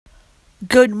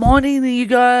Good morning, you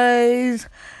guys.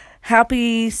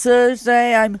 Happy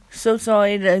Thursday. I'm so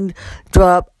sorry I didn't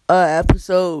drop an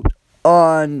episode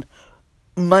on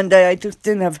Monday. I just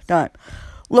didn't have time.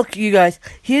 Look, you guys,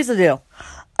 here's the deal.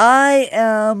 I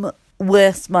am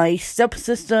with my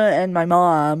stepsister and my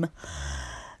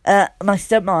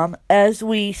stepmom, as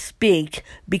we speak,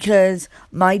 because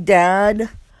my dad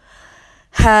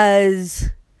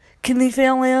has kidney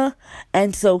failure,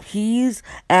 and so he's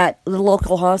at the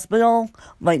local hospital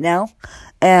right now,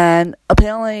 and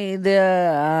apparently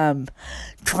they're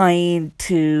trying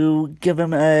to give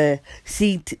him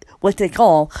what they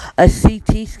call a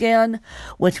CT scan,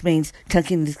 which means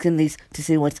checking his kidneys to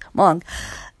see what's wrong.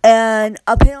 And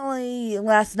apparently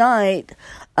last night,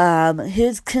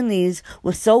 his kidneys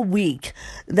were so weak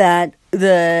that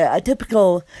a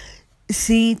typical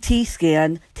CT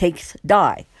scan takes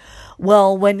dye.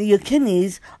 Well, when your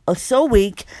kidneys are so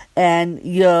weak and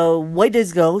you're white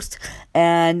as ghost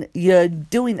and you're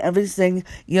doing everything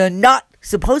you're not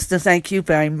supposed to, thank you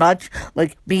very much,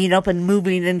 like being up and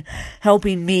moving and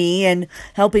helping me and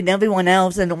helping everyone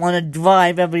else and want to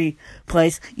drive every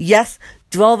place. Yes,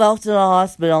 drove out to the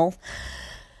hospital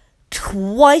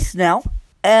twice now,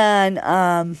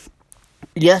 and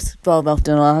yes, drove out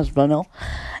to the hospital,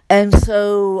 and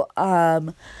so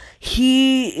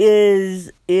he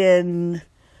is in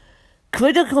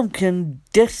critical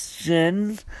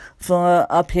condition for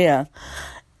up here.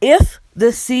 If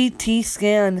the CT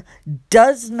scan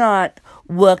does not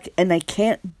work and I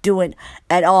can't do it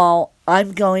at all,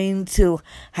 I'm going to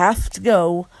have to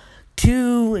go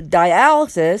to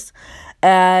dialysis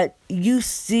at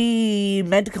UC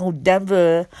Medical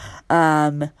Denver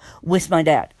with my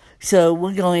dad. So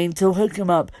we're going to hook him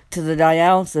up to the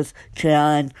dialysis chair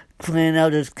and clean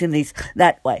out his kidneys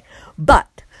that way.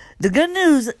 But the good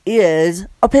news is,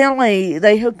 apparently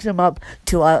they hooked him up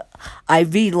to a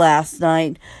IV last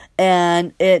night,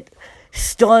 and it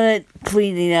started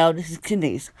cleaning out his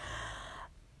kidneys.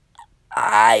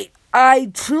 I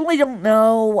truly don't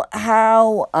know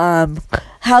how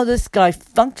this guy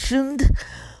functioned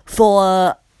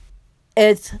for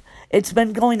it's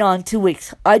been going on 2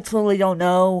 weeks. I truly don't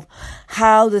know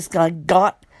how this guy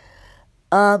got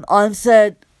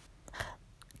onset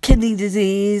kidney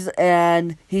disease,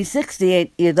 and he's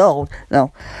 68 years old.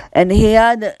 No, and he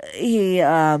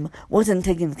wasn't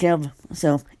taking care of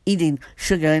himself, eating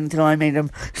sugar until I made him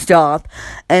stop,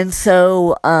 and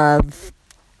so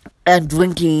and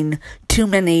drinking too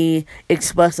many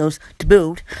espressos to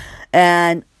boot.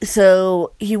 And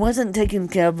so he wasn't taking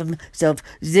care of himself,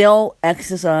 zero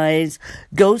exercise,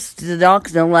 goes to the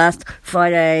doctor last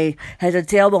Friday, has a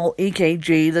terrible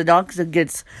EKG, the doctor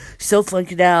gets so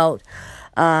freaked out,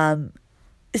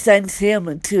 sends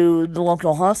him to the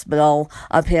local hospital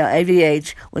up here,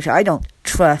 AVH, which I don't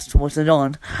trust what's it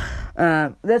on.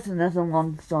 That's another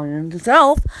long story in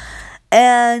itself.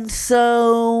 And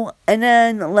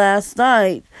then last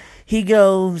night, he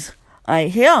goes, I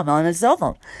hear him on his cell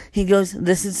phone. He goes,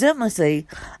 "This is Timothy.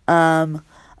 I'm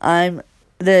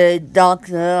the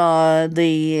doctor,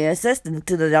 the assistant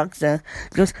to the doctor."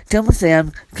 Goes, "Timothy,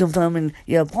 I'm confirming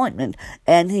your appointment."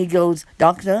 And he goes,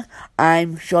 "Doctor,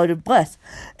 I'm short of breath."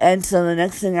 And so the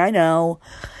next thing I know,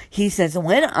 he says,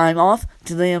 "When I'm off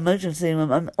to the emergency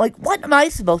room." I'm like, what am I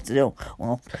supposed to do?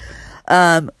 Well,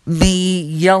 me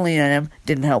yelling at him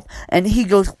didn't help. And he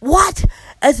goes, "What?"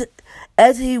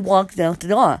 As he walks out the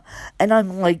door. And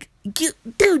I'm like,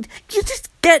 dude, you just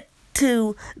get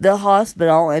to the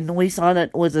hospital. And we thought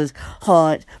it was his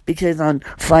heart, because on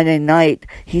Friday night,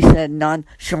 he said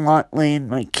nonchalantly in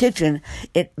my kitchen,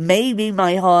 "It may be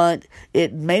my heart,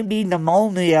 it may be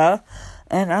pneumonia."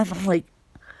 And I'm like,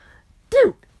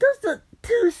 dude, those are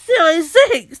two serious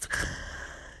things.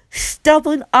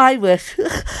 Stubborn Irish.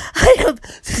 I have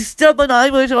stubborn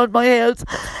Irish on my hands.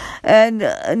 And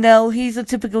no, he's a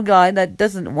typical guy that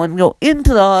doesn't want to go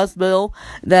into the hospital,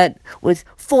 that was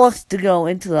forced to go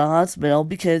into the hospital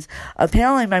because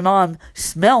apparently my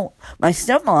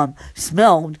stepmom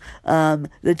smelled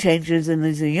the changes in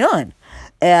his urine.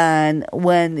 And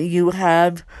when you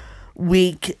have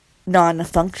weak,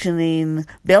 non-functioning,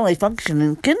 barely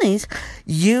functioning kidneys,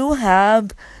 you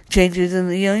have changes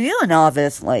in your urine,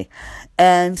 obviously.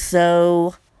 And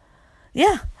so,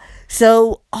 yeah.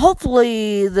 So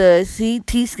hopefully the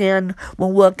CT scan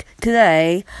will work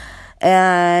today,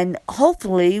 and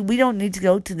hopefully we don't need to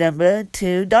go to Denver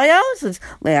to dialysis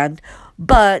land.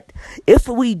 But if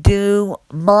we do,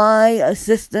 my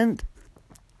assistant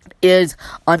is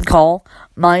on call.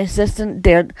 My assistant,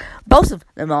 Dan, both of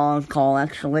them are on call,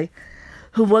 actually,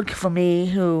 who work for me,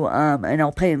 and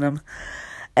I'll pay them.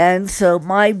 And so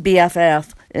my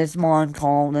BFF is more on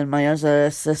call than my other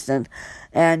assistant,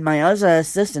 and my other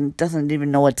assistant doesn't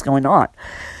even know what's going on.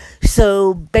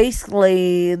 So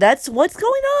basically, that's what's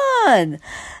going on,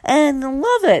 and I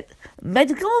love it.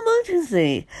 Medical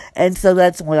emergency. And so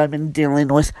that's what I've been dealing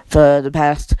with for the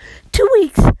past 2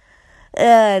 weeks.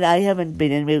 And I haven't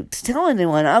been able to tell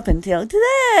anyone up until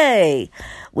today,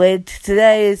 which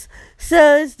today is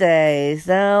Thursday,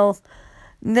 so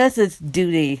this is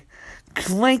duty.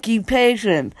 Cranky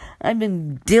patient. I've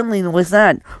been dealing with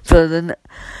that for the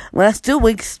last 2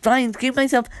 weeks, trying to keep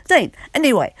myself sane.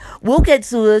 Anyway, we'll get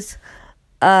through this.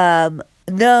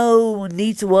 No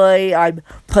need to worry. I'm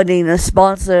putting a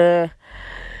sponsor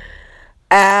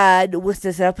ad with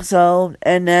this episode,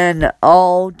 and then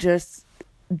I'll just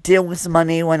deal with the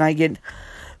money when I get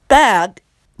back.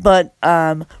 But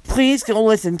please go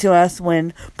listen to us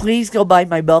please go buy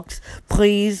my books.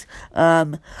 Please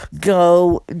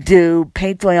go do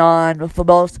Patreon for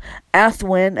both Ask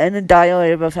Win and the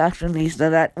Diary of a Fashionista.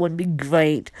 That would be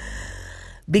great.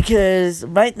 Because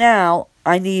right now,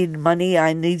 I need money,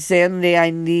 I need sanity, I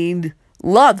need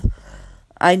love.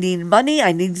 I need money,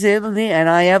 I need sanity, and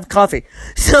I have coffee.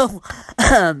 So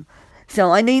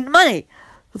I need money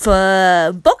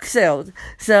for book sales.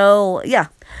 So, yeah.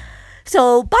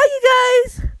 So, bye, you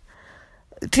guys.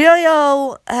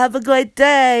 Cheerio. Have a great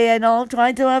day, and I'll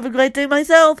try to have a great day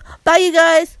myself. Bye, you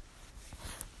guys.